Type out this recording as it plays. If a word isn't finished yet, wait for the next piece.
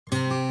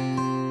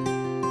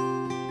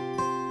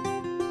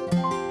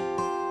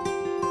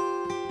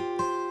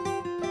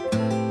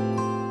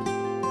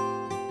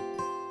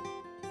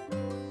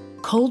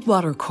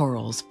Coldwater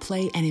corals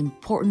play an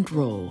important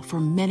role for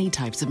many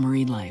types of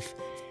marine life.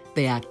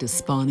 They act as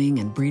spawning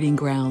and breeding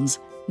grounds,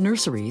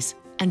 nurseries,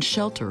 and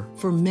shelter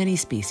for many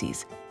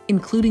species,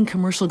 including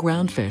commercial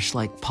groundfish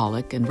like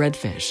pollock and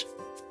redfish.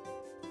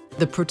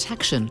 The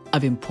protection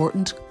of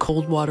important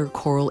coldwater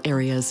coral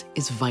areas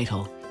is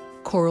vital.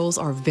 Corals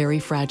are very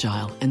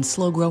fragile and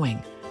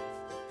slow-growing.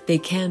 They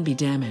can be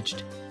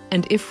damaged,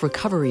 and if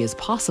recovery is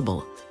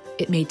possible,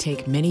 it may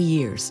take many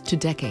years to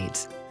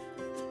decades.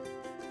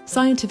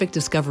 Scientific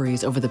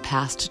discoveries over the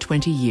past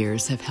 20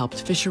 years have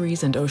helped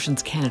Fisheries and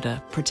Oceans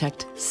Canada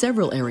protect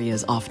several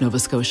areas off Nova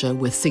Scotia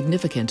with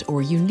significant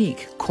or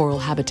unique coral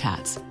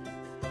habitats.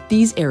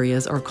 These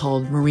areas are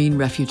called marine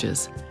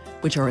refuges,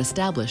 which are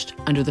established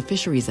under the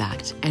Fisheries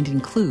Act and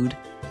include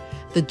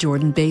the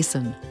Jordan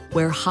Basin,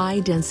 where high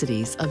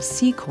densities of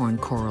sea corn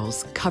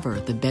corals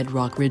cover the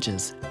bedrock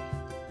ridges.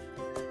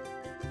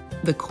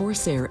 The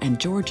Corsair and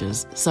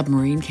Georges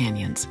submarine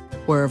canyons,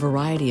 where a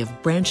variety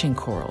of branching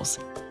corals,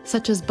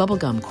 such as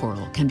bubblegum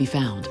coral, can be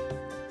found.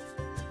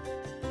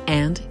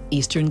 And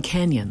Eastern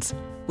Canyons,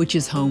 which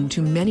is home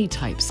to many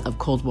types of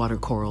coldwater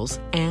corals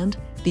and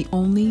the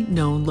only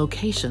known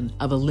location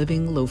of a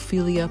living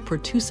Lophelia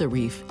pertusa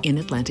reef in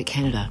Atlantic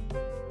Canada.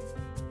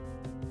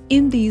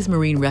 In these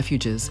marine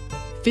refuges,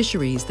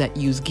 fisheries that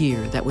use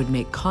gear that would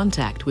make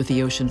contact with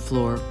the ocean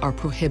floor are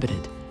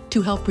prohibited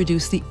to help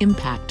reduce the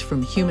impact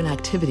from human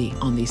activity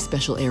on these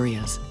special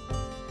areas.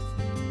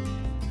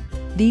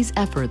 These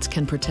efforts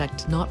can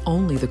protect not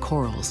only the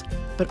corals,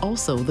 but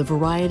also the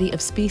variety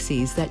of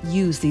species that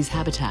use these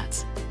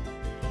habitats.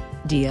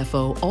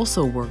 DFO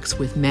also works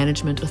with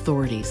management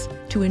authorities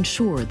to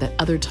ensure that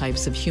other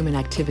types of human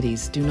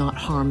activities do not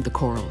harm the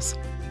corals.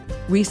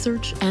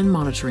 Research and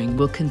monitoring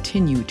will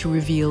continue to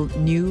reveal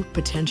new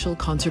potential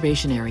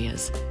conservation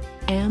areas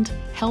and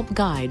help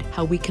guide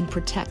how we can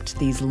protect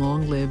these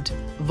long-lived,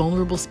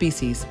 vulnerable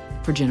species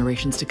for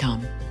generations to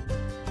come.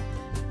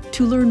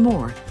 To learn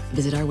more,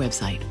 visit our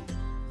website.